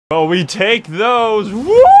Well, we take those.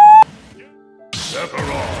 Woo!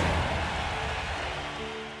 Sephiroth.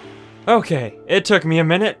 Okay, it took me a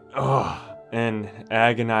minute. Oh, an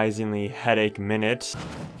agonizingly headache minute.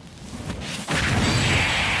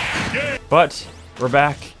 But we're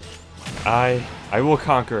back. I will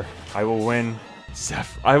conquer. I will win.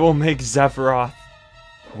 I will make Sephiroth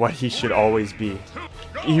what he should always be.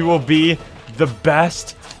 He will be the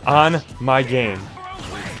best on my game.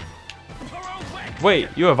 Wait,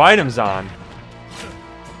 you have items on.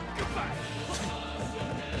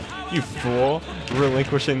 You fool,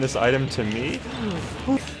 relinquishing this item to me?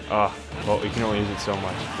 Ah, well, you can only use it so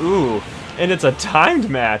much. Ooh, and it's a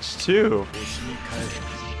timed match too.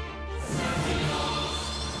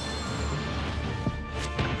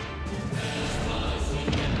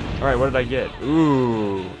 Alright, what did I get?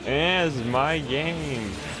 Ooh, as my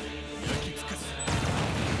game.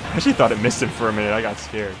 I actually thought it missed him for a minute, I got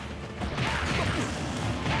scared.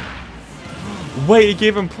 Wait, it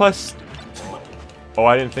gave him plus... Oh,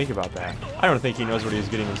 I didn't think about that. I don't think he knows what he was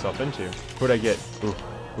getting himself into. What'd I get? Ooh,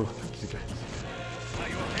 ooh, good.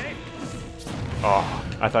 Oh,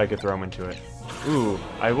 I thought I could throw him into it. Ooh,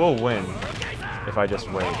 I will win if I just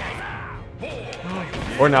wait.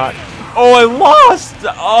 Or not. Oh, I lost!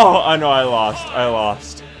 Oh, I know I lost. I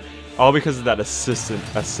lost. All because of that assist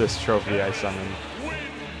trophy I summoned.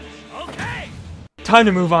 Time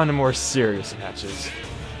to move on to more serious matches.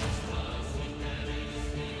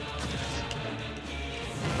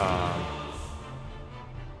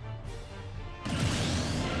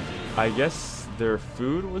 I guess their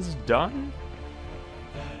food was done?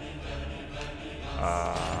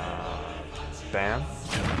 Bam.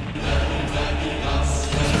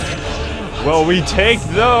 Well, we take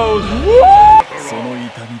those! Woo!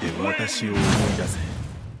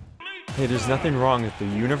 Hey, there's nothing wrong if the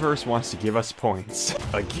universe wants to give us points.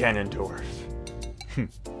 A Ganondorf.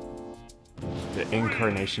 The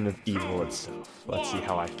incarnation of evil itself. Let's see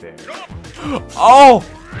how I fare. Oh!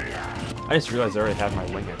 I just realized I already had my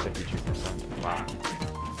wing at 52%. Wow.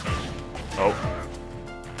 Oh.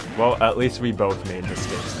 Well, at least we both made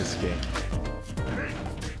mistakes this game.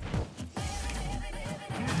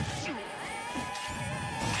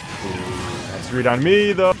 Ooh, nice read on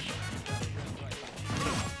me, though.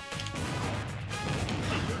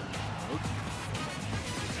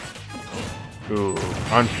 Ooh,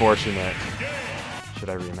 unfortunate. Should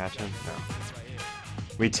I rematch him? No.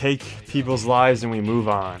 We take people's lives and we move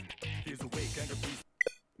on.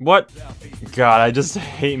 What? God, I just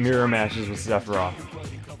hate mirror matches with Sephiroth.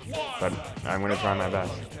 But I'm gonna try my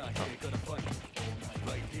best.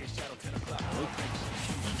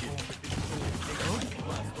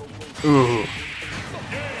 Oh. Ooh.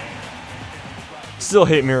 Still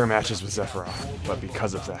hate mirror matches with Sephiroth, but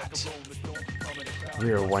because of that, we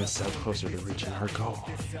are one step closer to reaching our goal.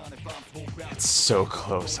 It's so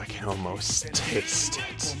close, I can almost taste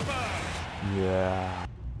it. Yeah.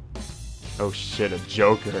 Oh shit, a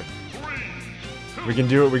Joker. We can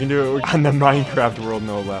do it, we can do it. On the Minecraft world,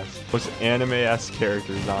 no less. Most anime-esque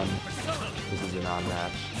characters on. This is a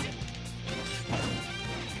non-match.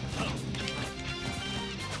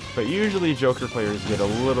 But usually Joker players get a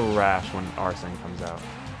little rash when Arsene comes out.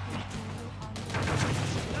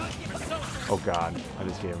 Oh god, I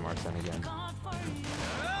just gave him Arsene again.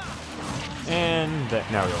 And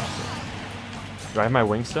now we lost it. Do I have my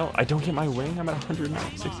wing still? I don't get my wing? I'm at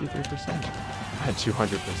 163%. I'm at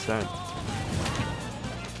 200%.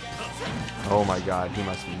 Oh my god, he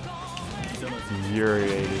must be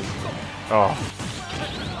infuriated. Oh.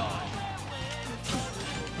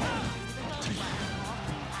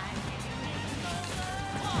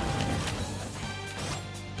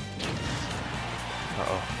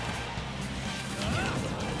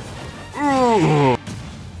 Uh-oh.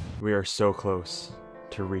 We are so close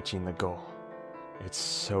to reaching the goal. It's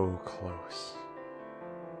so close,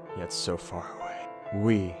 yet so far away.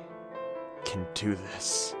 We can do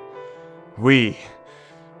this. We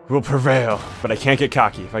will prevail. But I can't get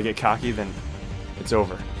cocky. If I get cocky, then it's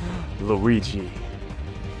over. Luigi,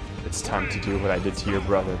 it's time to do what I did to your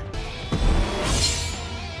brother.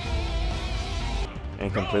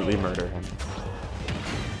 And completely murder him.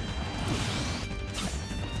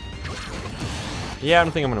 Yeah, I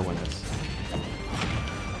don't think I'm gonna win this.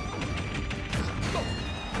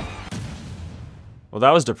 Well,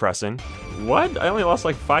 that was depressing. What? I only lost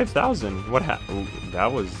like 5,000. What happened? That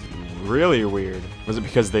was really weird. Was it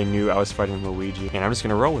because they knew I was fighting Luigi? And I'm just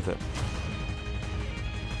gonna roll with it.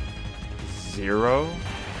 0?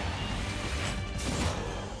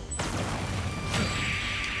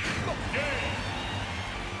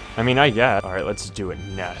 I mean, I get. Alright, let's do it,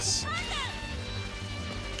 Ness.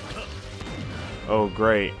 Oh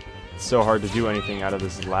great. It's so hard to do anything out of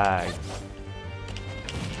this lag.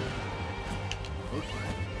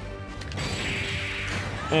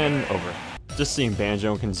 And over. Just seeing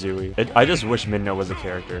Banjo and Kazooie. I just wish Midna was a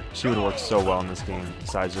character. She would work so well in this game,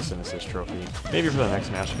 besides just an assist trophy. Maybe for the next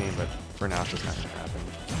Smash game, but for now it's just not gonna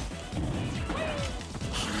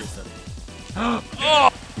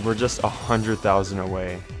happen. We're just 100,000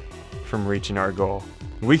 away from reaching our goal.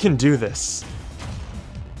 We can do this.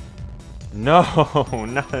 No,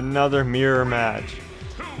 not another mirror match.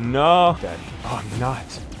 No. Dead. Oh, I'm not.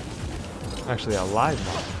 I'm actually alive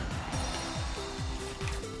now.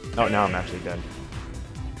 Oh, now I'm actually dead.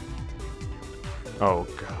 Oh,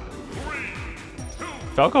 God.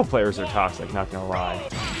 Falco players are toxic, not gonna lie.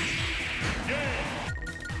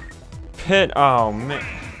 Pit, oh, man.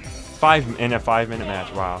 In a 5-minute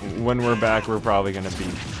match, wow. When we're back, we're probably gonna be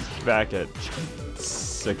back at the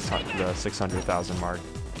 600,000 mark.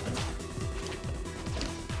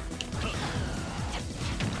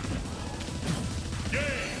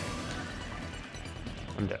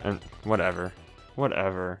 I'm dead. Whatever.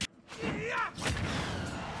 Whatever.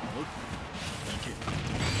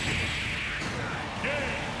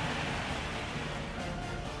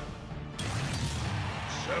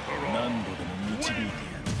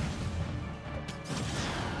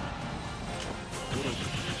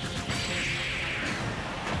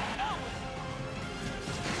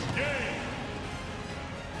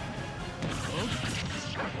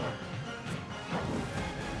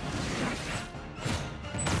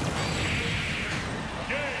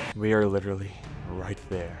 We are literally right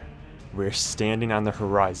there. We're standing on the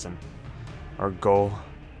horizon. Our goal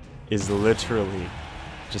is literally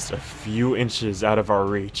just a few inches out of our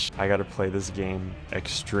reach. I gotta play this game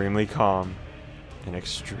extremely calm and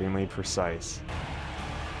extremely precise.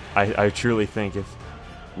 I truly think if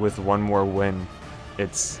with one more win,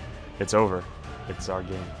 it's over. It's our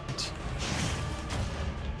game.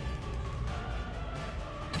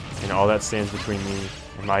 And all that stands between me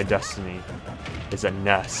and my destiny is a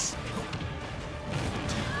Ness.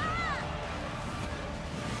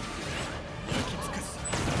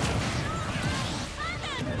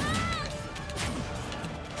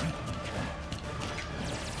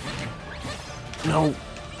 No!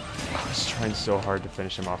 I was trying so hard to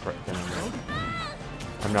finish him off right then and there.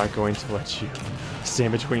 I'm not going to let you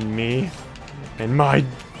stand between me and my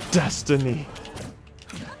destiny.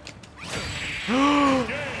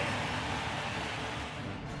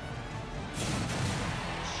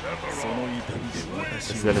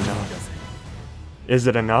 Is it enough? Is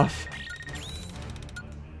it enough?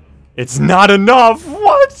 It's not enough!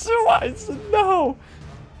 What? Why? No!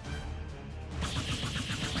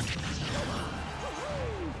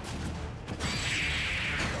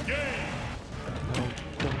 No,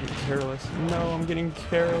 don't get careless. No, I'm getting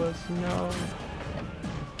careless. No.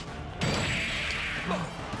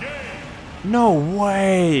 No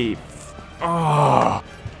way! Oh.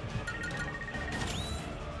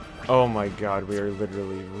 Oh my god, we are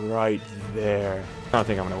literally right there. I don't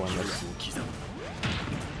think I'm gonna win this.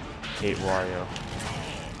 Hate Wario.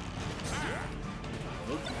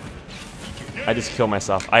 I just killed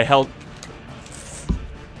myself. I held...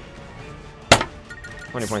 How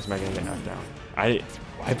many points am I gonna get knocked down? I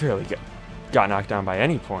barely got knocked down by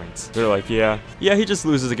any points. They're like, yeah, he just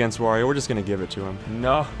loses against Wario. We're just gonna give it to him.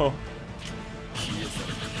 No.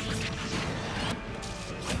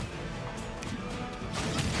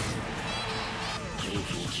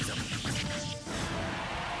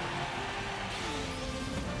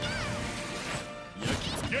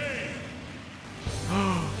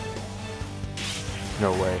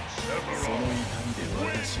 No way.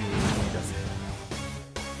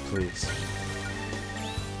 Please.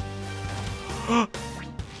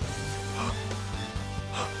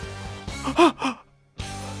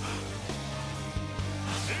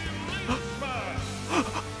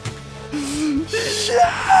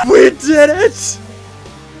 We did it!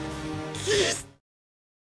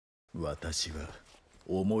 私は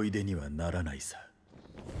思い出にはならないさ。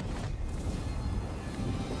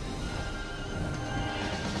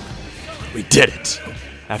We did it!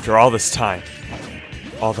 After all this time,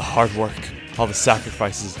 all the hard work, all the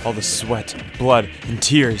sacrifices, all the sweat, blood, and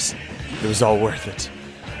tears, it was all worth it.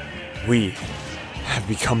 We have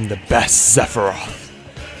become the best Sephiroth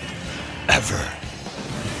ever.